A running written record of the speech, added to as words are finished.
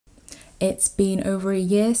It's been over a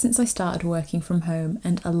year since I started working from home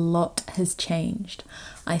and a lot has changed.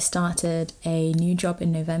 I started a new job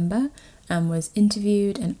in November and was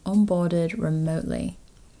interviewed and onboarded remotely.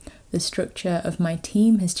 The structure of my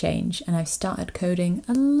team has changed and I've started coding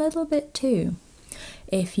a little bit too.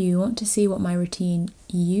 If you want to see what my routine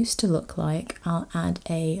used to look like, I'll add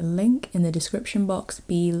a link in the description box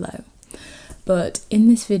below. But in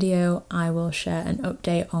this video, I will share an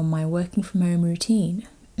update on my working from home routine.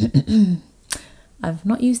 I've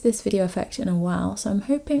not used this video effect in a while, so I'm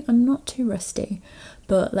hoping I'm not too rusty.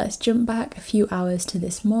 But let's jump back a few hours to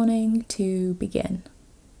this morning to begin.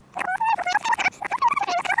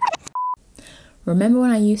 Remember when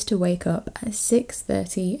I used to wake up at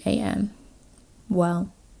 6:30 a.m?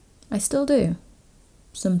 Well, I still do.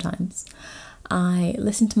 Sometimes. I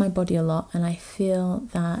listen to my body a lot and I feel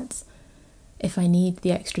that if I need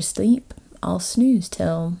the extra sleep, I'll snooze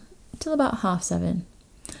till about 7:30.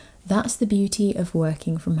 That's the beauty of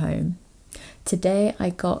working from home. Today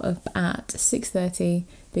I got up at 6:30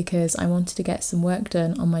 because I wanted to get some work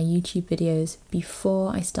done on my YouTube videos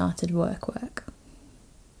before I started work.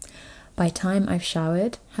 By the time I've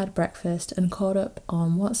showered, had breakfast and caught up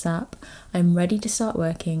on WhatsApp, I'm ready to start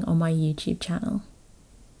working on my YouTube channel.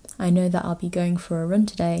 I know that I'll be going for a run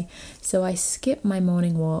today, so I skip my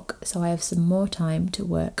morning walk so I have some more time to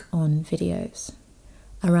work on videos.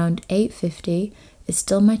 Around 8:50 is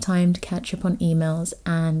still my time to catch up on emails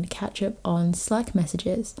and catch up on Slack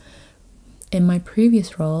messages. In my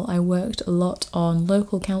previous role, I worked a lot on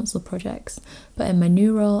local council projects, but in my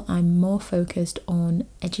new role, I'm more focused on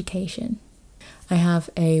education. I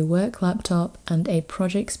have a work laptop and a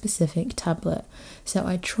project-specific tablet, so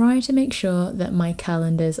I try to make sure that my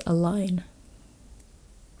calendars align.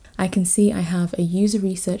 I can see I have a user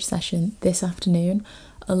research session this afternoon,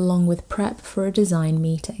 along with prep for a design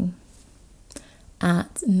meeting.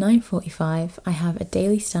 At 9:45, I have a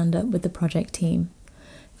daily stand-up with the project team.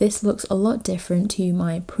 This looks a lot different to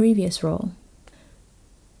my previous role.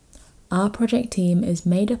 Our project team is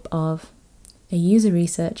made up of a user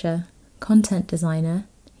researcher, content designer,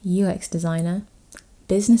 UX designer,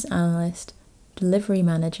 business analyst, delivery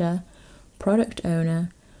manager, product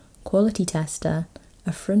owner, quality tester,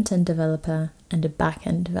 a front-end developer, and a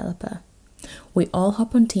back-end developer. We all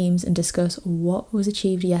hop on Teams and discuss what was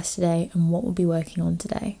achieved yesterday and what we'll be working on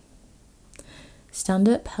today.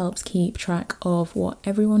 Stand-up helps keep track of what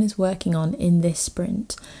everyone is working on in this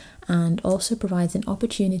sprint and also provides an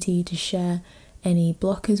opportunity to share any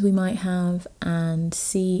blockers we might have and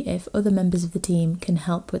see if other members of the team can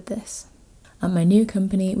help with this. At my new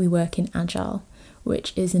company, we work in Agile,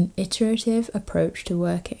 which is an iterative approach to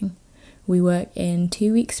working. We work in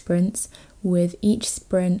 2-week sprints, with each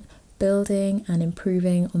sprint building and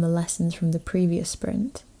improving on the lessons from the previous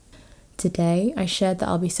sprint. Today, I shared that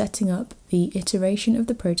I'll be setting up the iteration of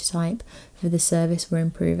the prototype for the service we're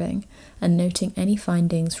improving and noting any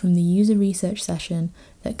findings from the user research session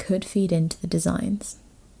that could feed into the designs.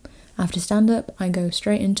 After stand-up, I go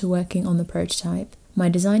straight into working on the prototype. My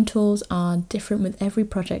design tools are different with every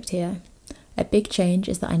project here. A big change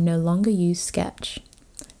is that I no longer use Sketch.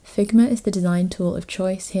 Figma is the design tool of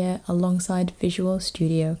choice here alongside Visual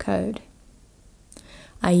Studio Code.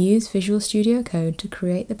 I use Visual Studio Code to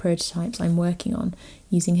create the prototypes I'm working on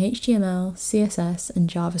using HTML, CSS, and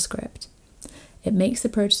JavaScript. It makes the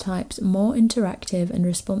prototypes more interactive and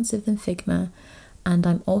responsive than Figma, and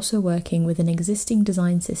I'm also working with an existing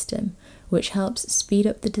design system, which helps speed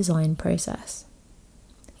up the design process.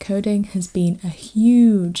 Coding has been a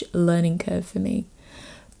huge learning curve for me,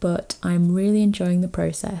 but I'm really enjoying the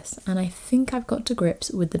process, and I think I've got to grips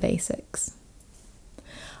with the basics.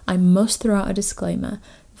 I must throw out a disclaimer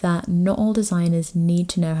that not all designers need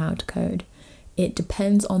to know how to code. It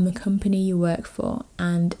depends on the company you work for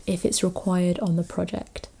and if it's required on the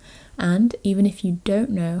project. And even if you don't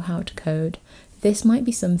know how to code, this might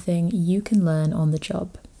be something you can learn on the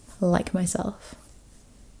job, like myself.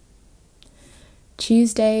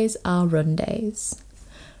 Tuesdays are run days.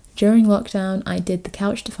 During lockdown, I did the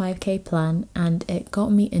Couch to 5K plan and it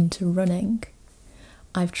got me into running.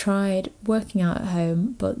 I've tried working out at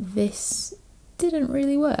home, but this didn't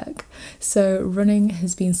really work. So running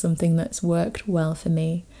has been something that's worked well for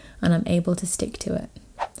me and I'm able to stick to it.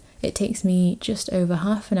 It takes me just over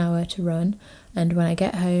half an hour to run, and when I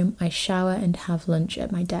get home, I shower and have lunch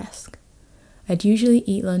at my desk. I'd usually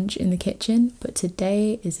eat lunch in the kitchen, but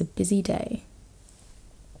today is a busy day.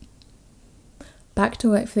 Back to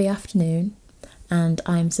work for the afternoon, and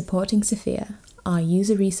I'm supporting Sophia, our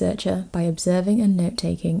user researcher, by observing and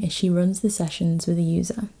note-taking as she runs the sessions with a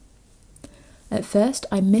user. At first,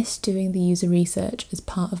 I missed doing the user research as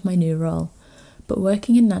part of my new role, But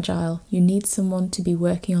working in Agile, you need someone to be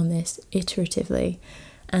working on this iteratively,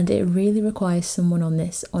 and it really requires someone on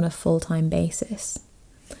this on a full-time basis.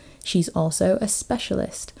 She's also a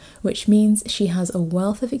specialist, which means she has a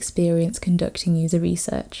wealth of experience conducting user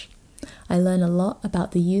research. I learn a lot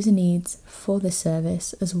about the user needs for the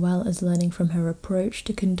service, as well as learning from her approach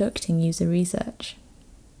to conducting user research.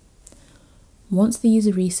 Once the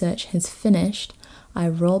user research has finished, I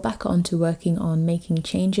roll back on to working on making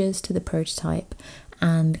changes to the prototype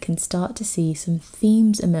and can start to see some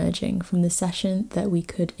themes emerging from the session that we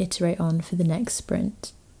could iterate on for the next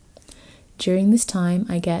sprint. During this time,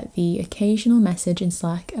 I get the occasional message in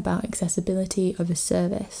Slack about accessibility of a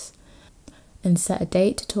service and set a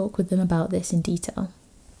date to talk with them about this in detail.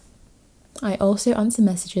 I also answer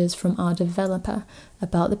messages from our developer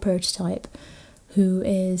about the prototype, who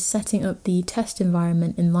is setting up the test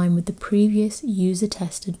environment in line with the previous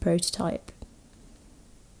user-tested prototype.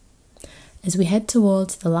 As we head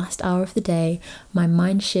towards the last hour of the day, my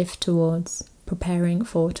mind shifts towards preparing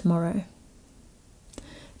for tomorrow.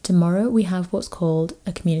 Tomorrow we have what's called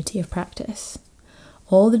a community of practice.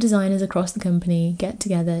 All the designers across the company get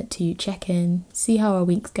together to check in, see how our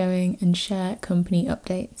week's going, and share company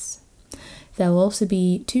updates. There will also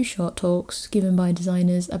be 2 short talks given by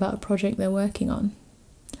designers about a project they're working on.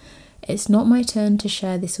 It's not my turn to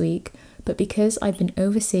share this week, but because I've been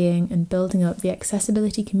overseeing and building up the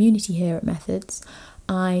accessibility community here at Methods,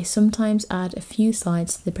 I sometimes add a few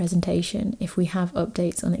slides to the presentation if we have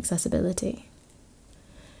updates on accessibility.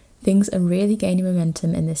 Things are really gaining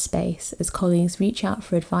momentum in this space as colleagues reach out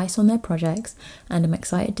for advice on their projects, and I'm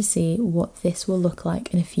excited to see what this will look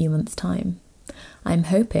like in a few months' time. I'm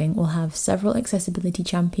hoping we'll have several accessibility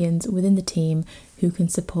champions within the team who can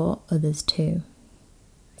support others too.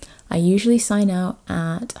 I usually sign out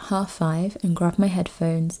at 5:30 and grab my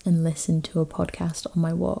headphones and listen to a podcast on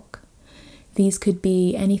my walk. These could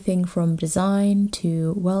be anything from design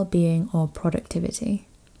to well-being or productivity.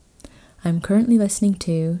 I'm currently listening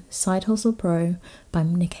to Side Hustle Pro by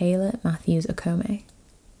Michaela Matthews Okome.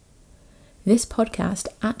 This podcast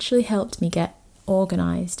actually helped me get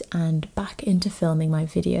organised and back into filming my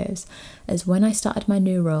videos, as when I started my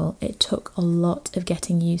new role it took a lot of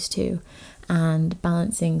getting used to, and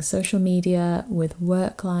balancing social media with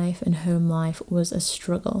work life and home life was a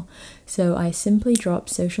struggle, so I simply dropped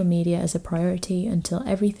social media as a priority until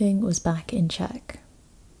everything was back in check.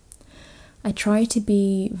 I try to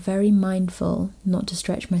be very mindful not to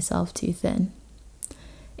stretch myself too thin.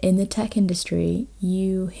 In the tech industry,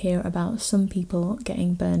 you hear about some people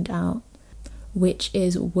getting burned out, which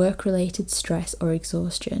is work-related stress or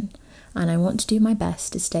exhaustion, and I want to do my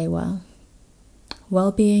best to stay well.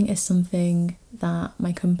 Well-being is something that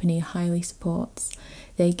my company highly supports.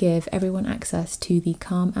 They give everyone access to the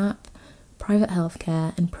Calm app, private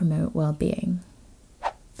healthcare, and promote well-being.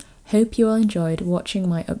 Hope you all enjoyed watching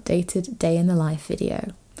my updated day in the life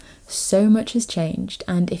video. So much has changed,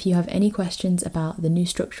 and if you have any questions about the new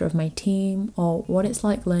structure of my team or what it's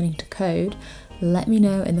like learning to code, let me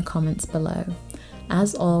know in the comments below.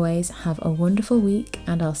 As always, have a wonderful week,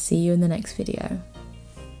 and I'll see you in the next video.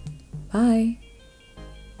 Bye!